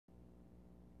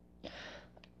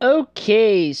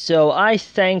Okay, so I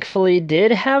thankfully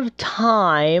did have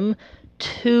time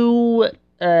to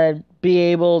be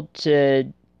able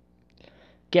to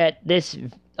get this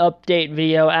update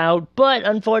video out, but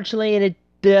unfortunately it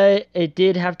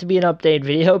did have to be an update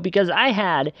video because I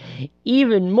had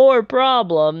even more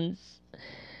problems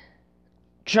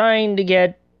trying to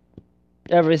get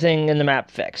everything in the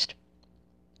map fixed.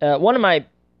 One of my...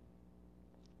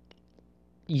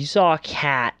 You saw a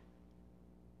cat.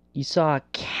 You saw a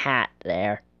cat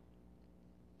there.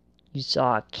 You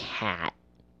saw a cat.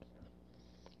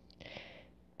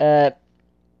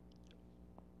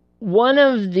 One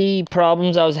of the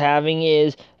problems I was having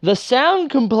is the sound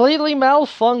completely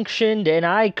malfunctioned and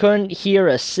I couldn't hear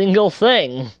a single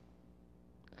thing.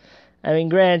 I mean,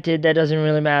 granted, that doesn't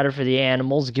really matter for the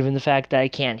animals, given the fact that I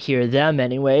can't hear them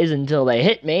anyways until they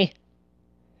hit me.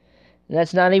 And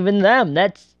that's not even them,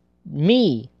 that's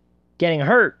me getting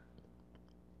hurt.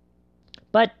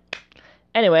 But,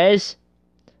 anyways,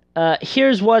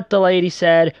 here's what the lady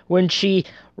said when she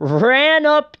ran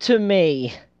up to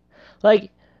me.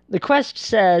 Like, the quest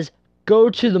says, go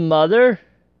to the mother,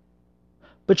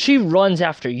 but she runs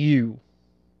after you.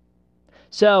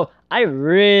 So, I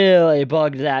really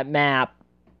bugged that map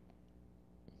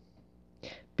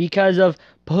because of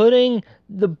putting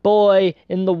the boy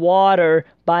in the water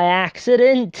by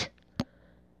accident.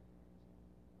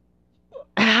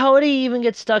 How would he even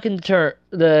get stuck in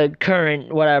the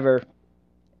current, whatever?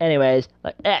 Anyways,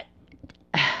 like that.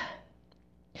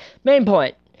 Main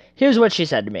point. Here's what she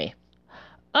said to me.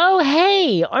 Oh,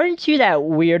 hey, aren't you that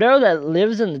weirdo that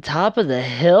lives on the top of the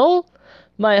hill?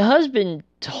 My husband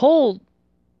told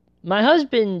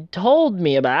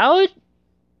me about.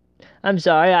 I'm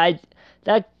sorry,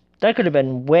 that could have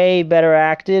been way better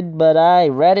acted, but I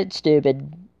read it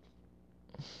stupid.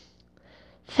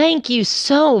 Thank you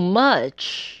so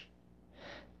much.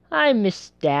 I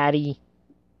miss Daddy,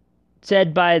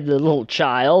 said by the little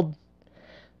child.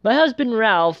 My husband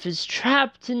Ralph is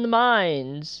trapped in the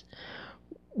mines.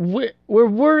 We're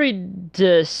worried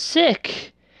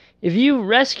sick. If you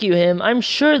rescue him, I'm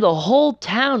sure the whole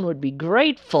town would be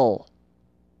grateful.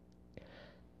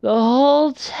 The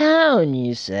whole town,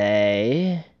 you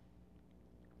say?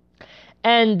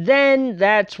 And then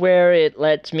that's where it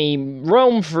lets me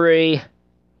roam free.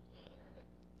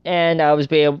 And I was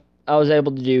able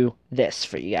to do this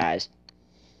for you guys.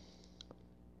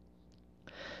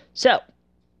 So,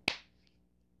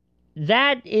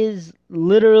 that is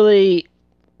literally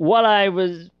what I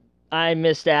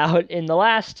missed out in the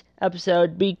last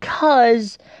episode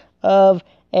because of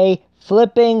a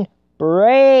flipping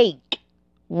break.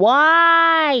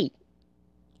 Why?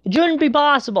 It shouldn't be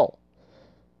possible.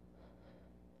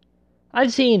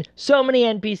 I've seen so many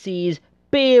NPCs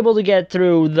be able to get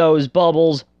through those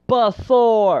bubbles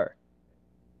before.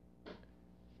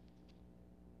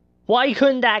 Why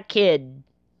couldn't that kid?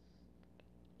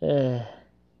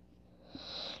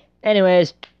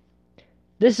 Anyways,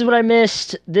 this is what I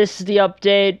missed. This is the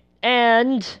update.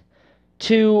 And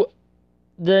to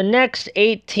the next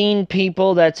 18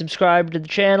 people that subscribe to the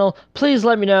channel, please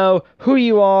let me know who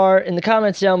you are in the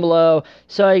comments down below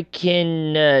so I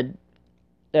can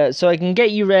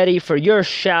get you ready for your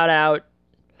shout out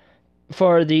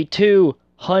for the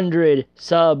 200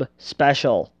 sub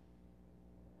special.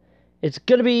 It's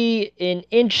gonna be an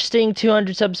interesting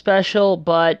 200 sub special,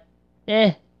 but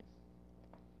Now,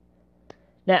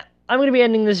 I'm gonna be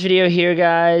ending this video here,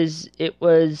 guys. It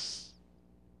was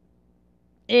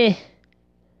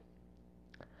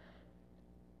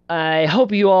I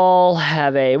hope you all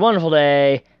have a wonderful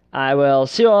day. I will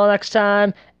see you all next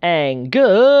time, and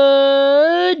goodbye.